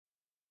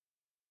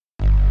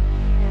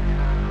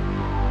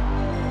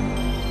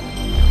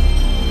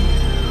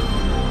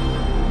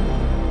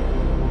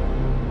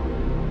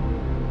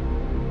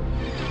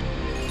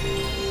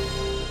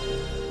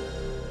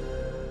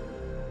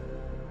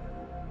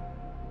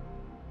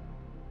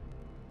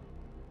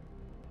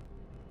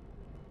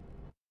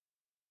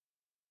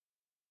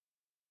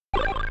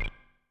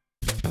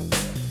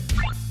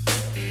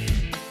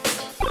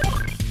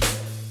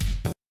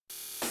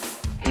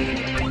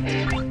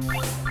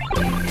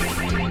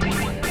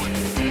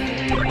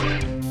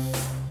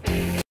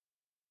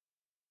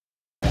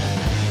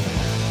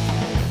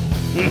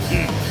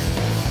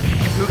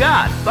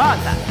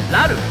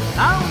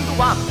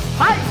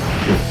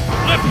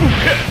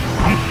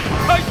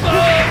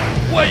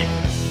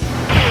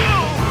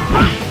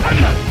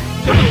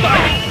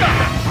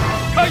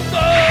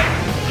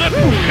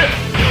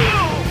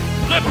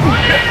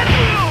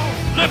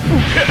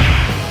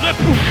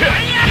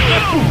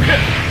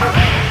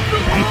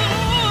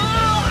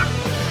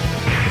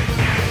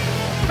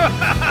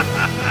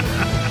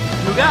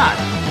Jugar.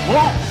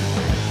 One.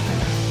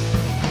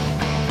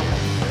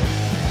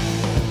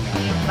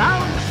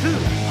 Round two.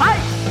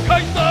 Fight.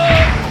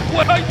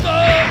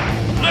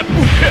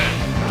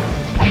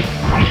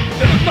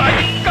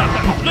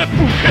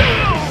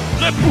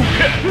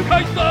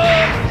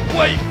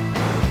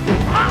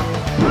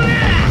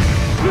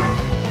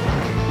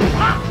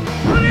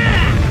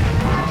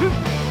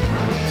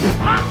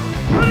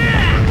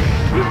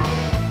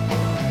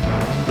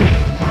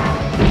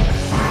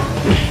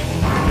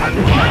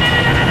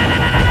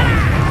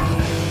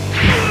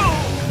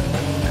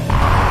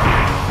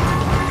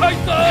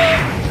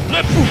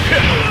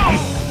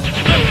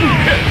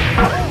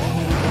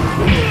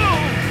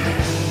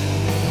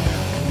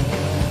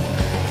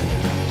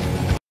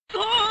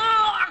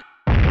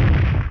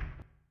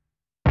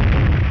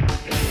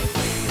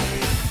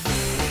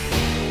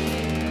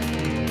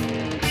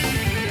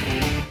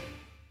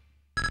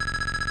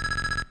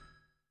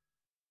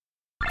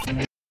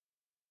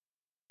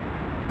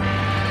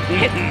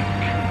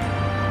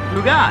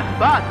 Jugar,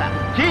 bata,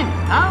 Jin,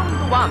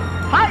 round one,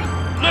 fight!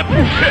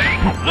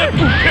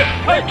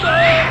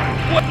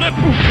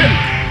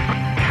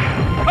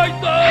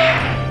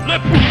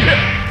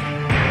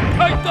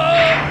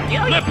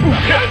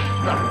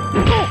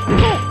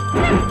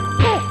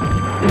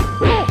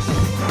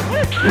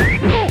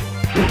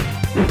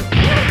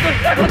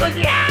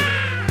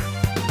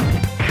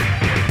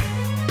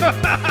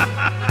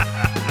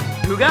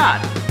 Jugar,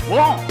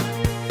 one,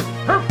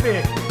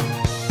 perfect!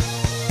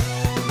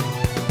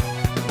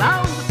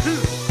 Round two,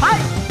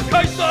 fight!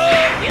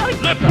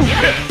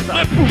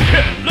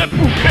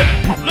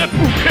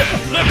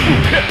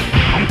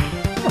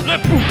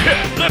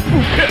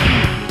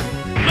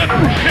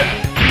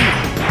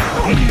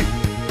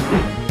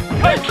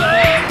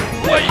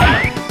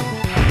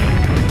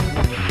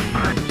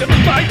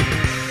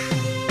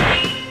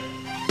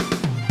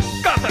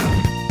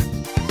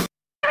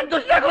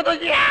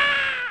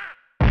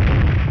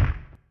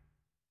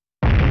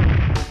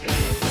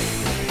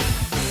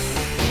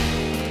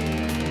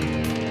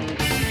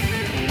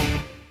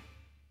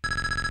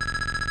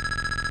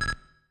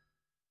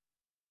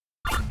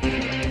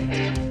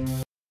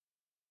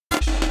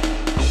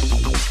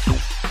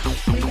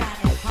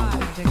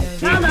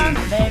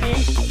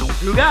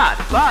 Jugar,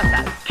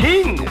 bata,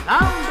 king,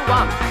 round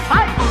one,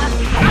 fight!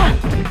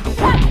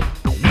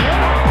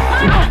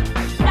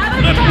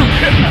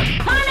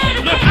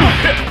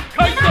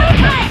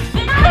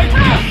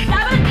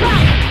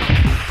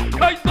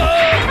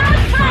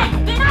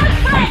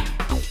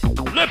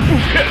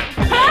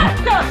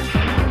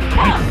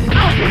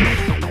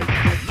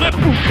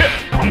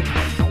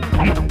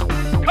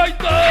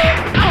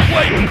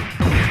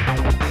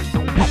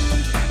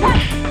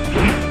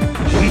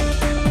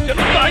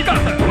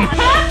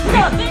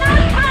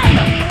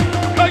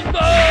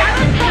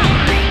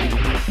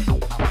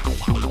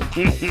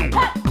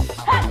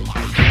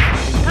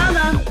 Come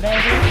on,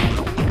 baby.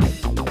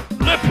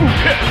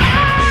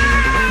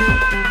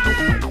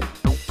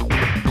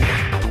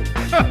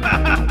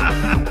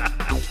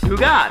 You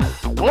got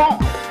one.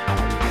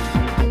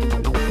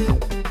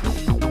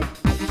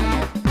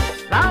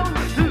 Round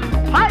two,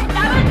 fight.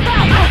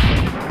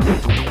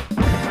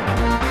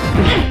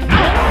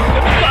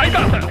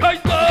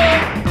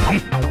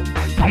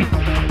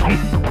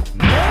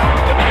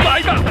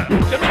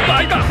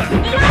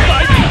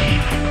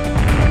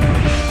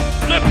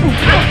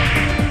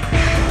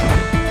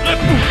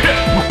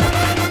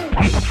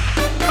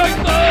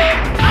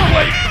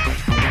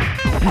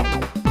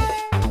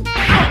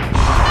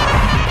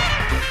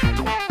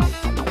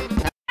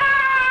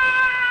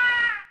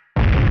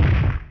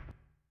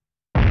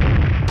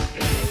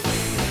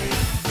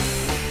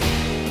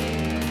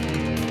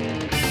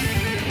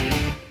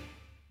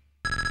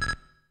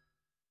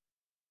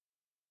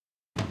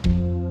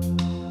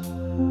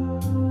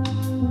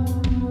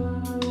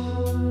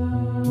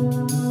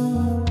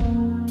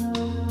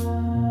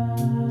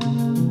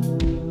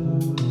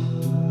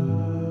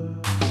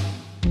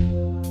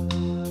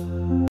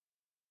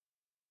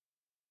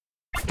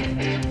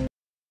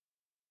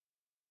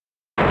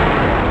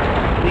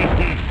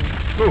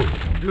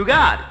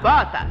 Jugar,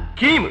 bata,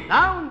 Kim,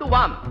 round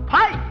one,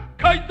 fight!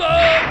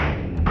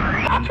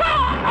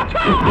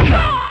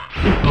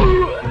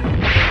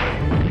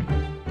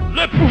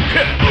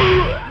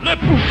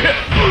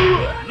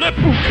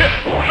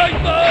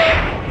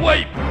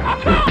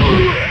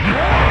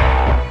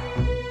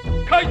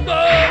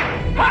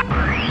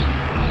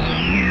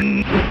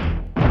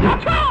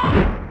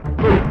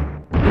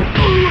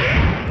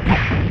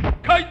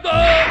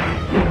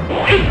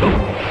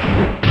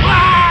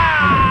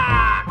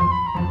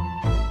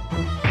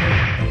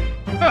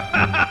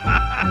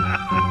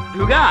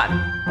 Jugar,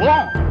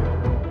 one.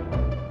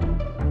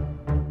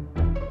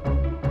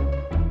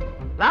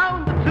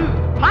 Round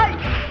two,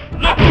 fight!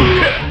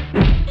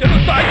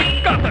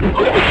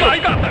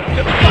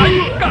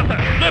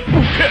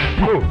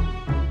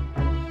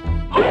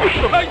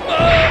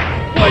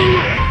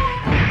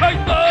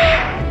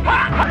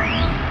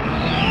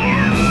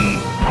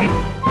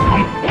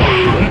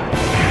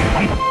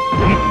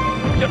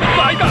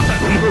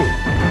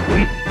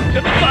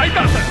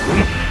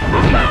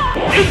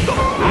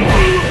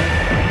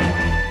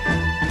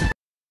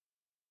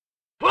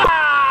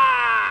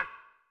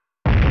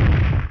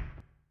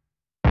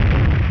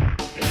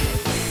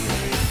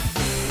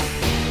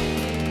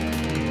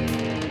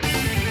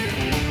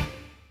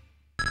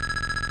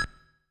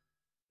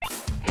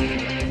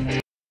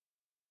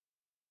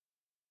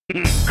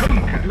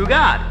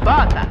 Jugar,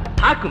 bata,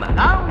 Hakuma,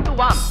 round 1,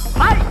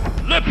 fight!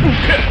 Left hook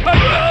kick,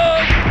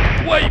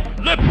 wait,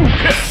 left hook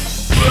kick,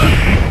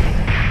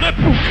 left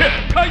hook kick,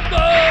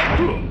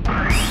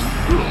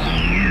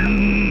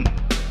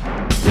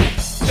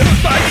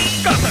 inside,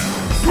 kata,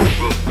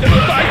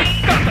 inside,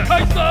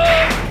 kata,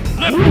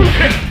 left hook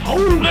kick,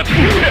 left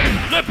hook kick,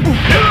 left hook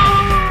kick.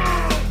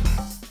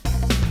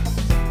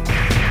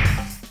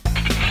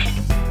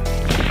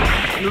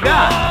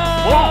 Jugar,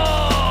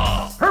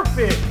 walk,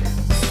 perfect!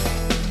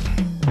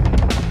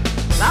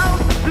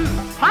 Round 2,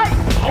 fight!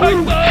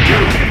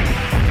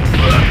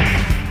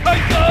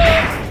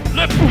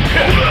 Left hook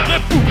kick,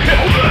 left hook kick,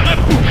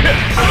 left hook kick.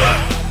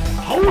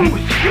 Oh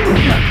shit!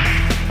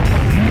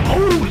 Oh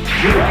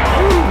shit!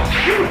 Oh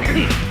shit!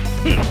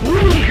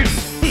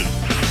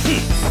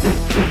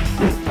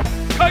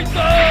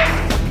 Kaita!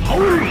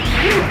 Oh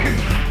shit!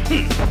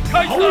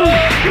 Kaita!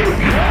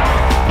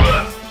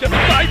 Chip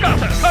side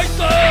kata,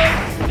 Kaita!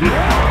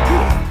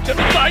 Chip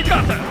side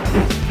kata.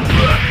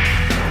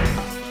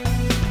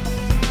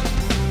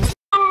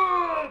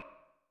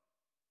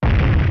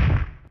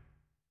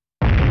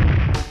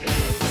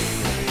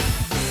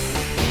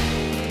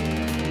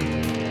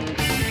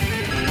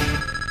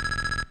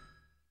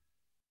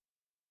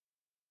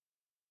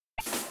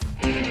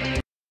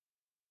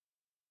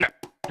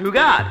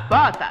 Jugar,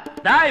 bata,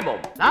 Daimon,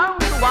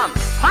 round 1,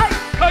 fight!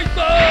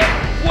 Kaita!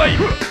 Wait!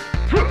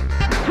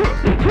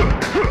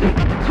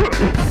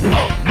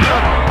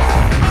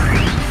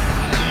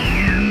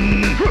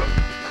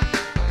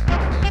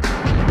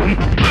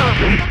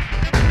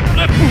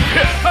 Left hook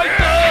kick!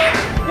 Kaita!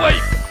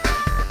 Wait!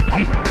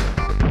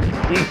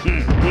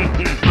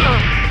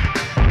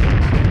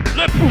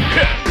 Left hook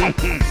kick!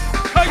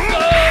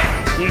 Kaita!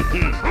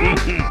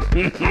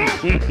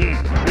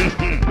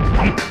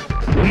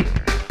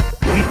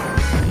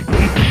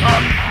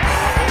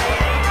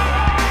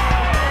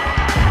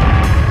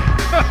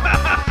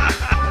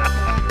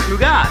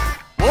 Jugar,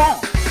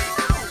 walk,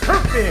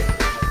 perfect!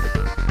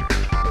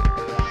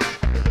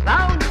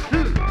 Round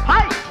 2,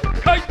 fight!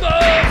 Kaita!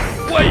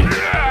 Wait!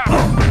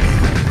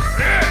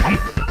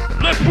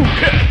 Left hook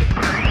kick!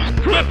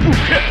 Left hook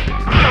kick!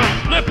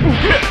 Left hook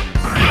kick!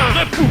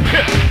 Left hook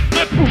kick!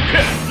 Left hook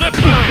kick! Left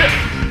hook kick!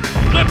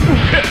 Left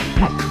hook kick!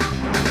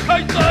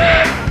 Kaita!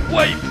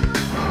 Wait!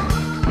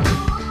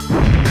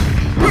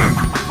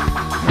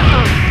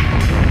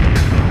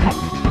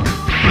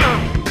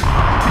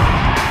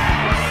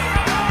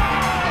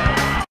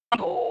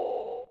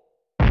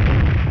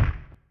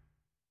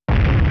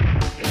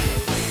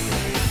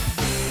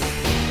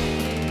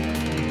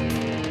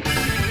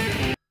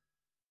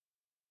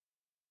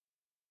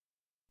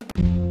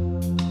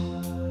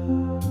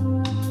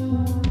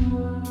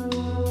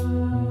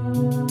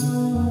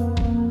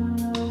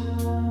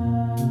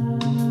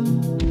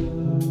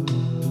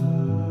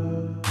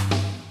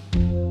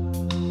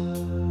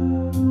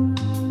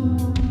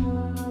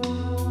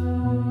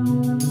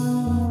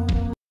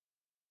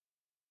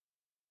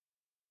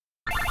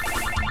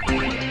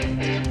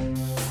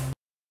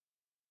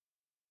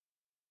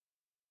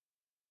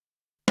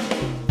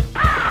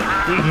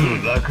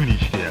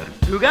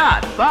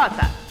 Jugar,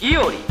 bata,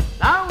 Iori,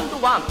 round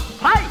 1,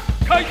 fight!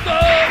 Kaita!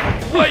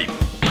 Wait!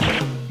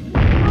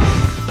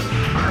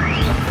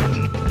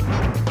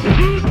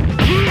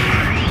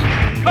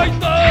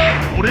 Kaita!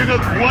 俺が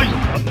怖い。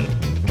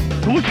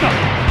どうした？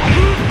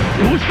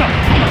どうした？どうした？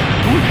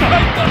どうした？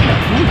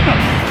どうした？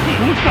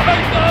どうした？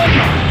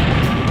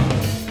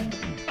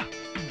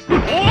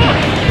お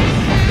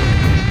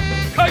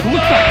い！どうし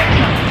た？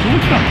どう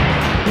した？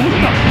どう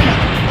した？どうした？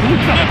どう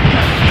した？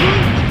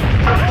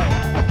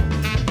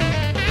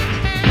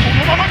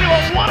このままでは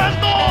終わらん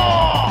ぞ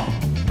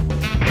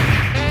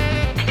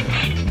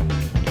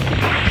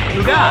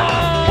！Jugar,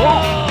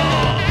 walk!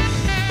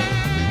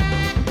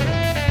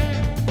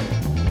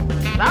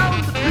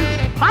 Round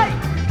 2, fight!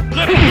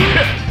 Left hook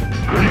kick!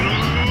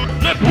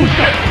 Left hook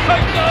kick!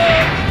 Kaita!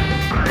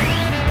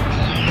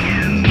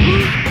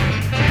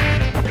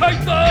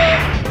 Kaita!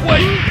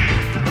 Wait!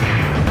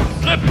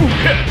 Left hook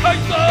kick!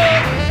 Kaita!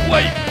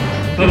 Wait!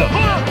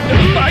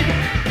 Inside!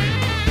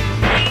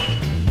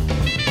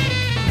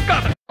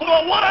 Got it! この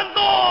終わらんぞ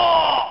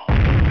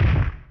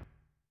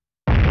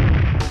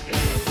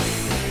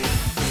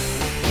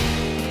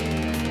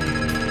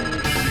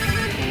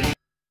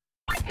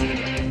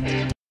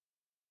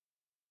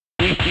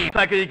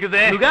先行く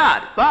ぜ。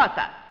Jugar,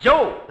 bata,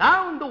 Joe,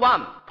 round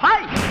 1,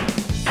 fight!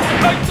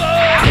 Kaita!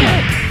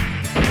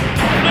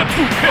 Left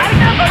hook kick!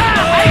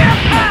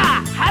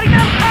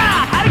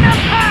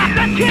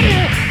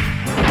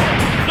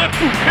 Left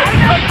hook kick!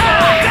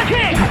 Left hook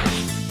kick!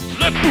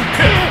 Left hook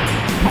kick!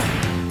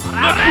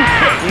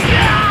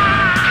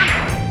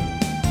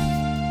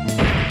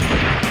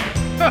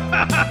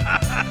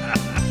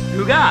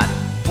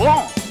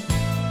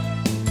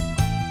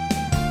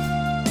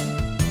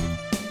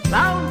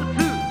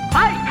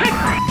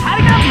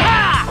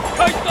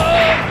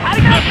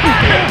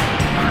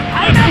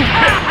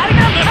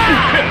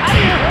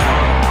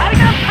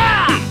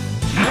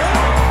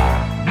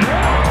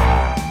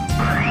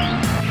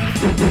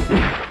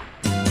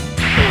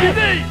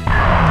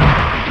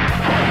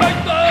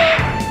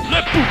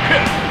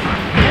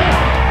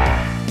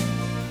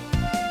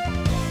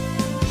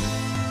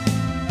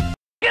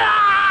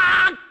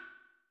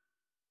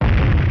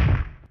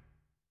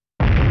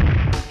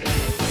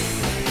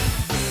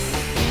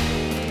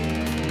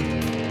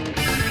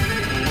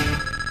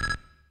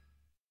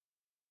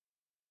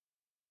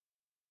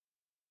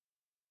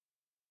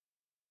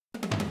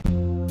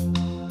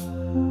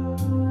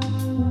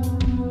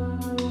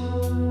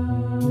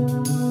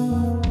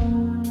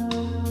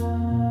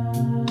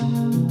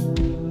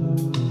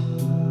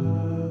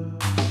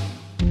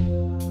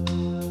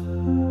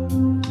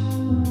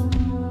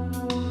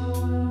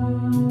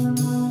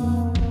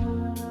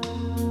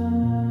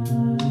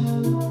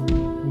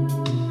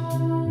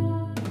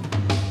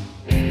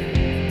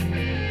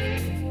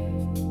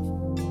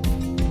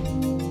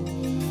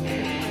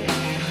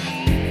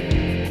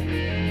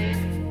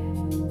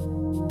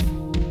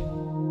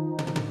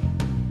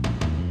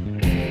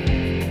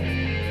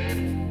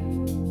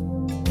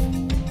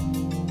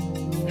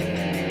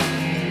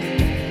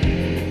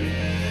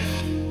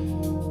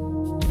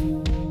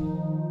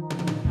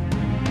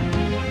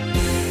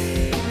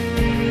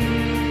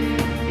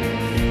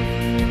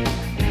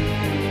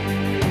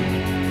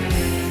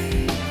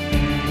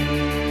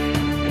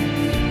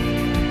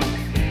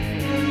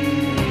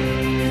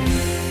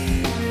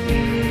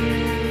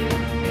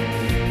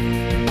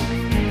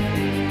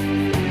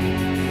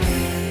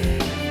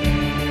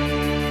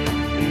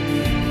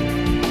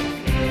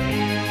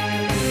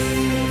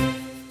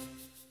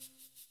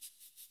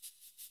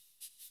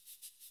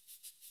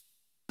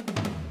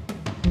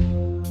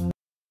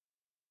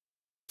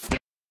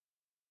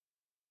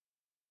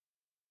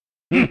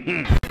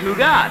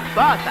 Jugar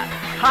vs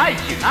怪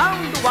獣ラウ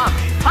ンド1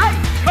ファイ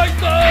ト。ファイ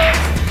ト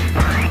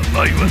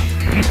参ります。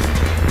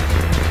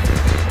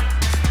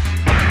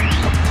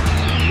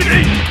レ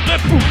ッ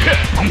プケレ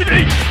ッ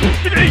プ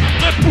ケレップケレッ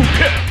プ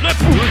ケレッ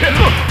プ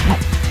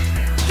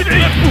ケレップケレ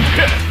ップ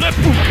ケ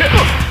レ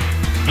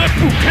ッ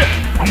プケ。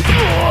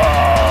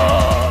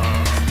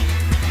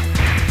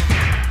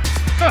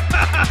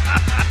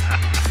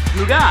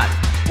Jugar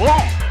 1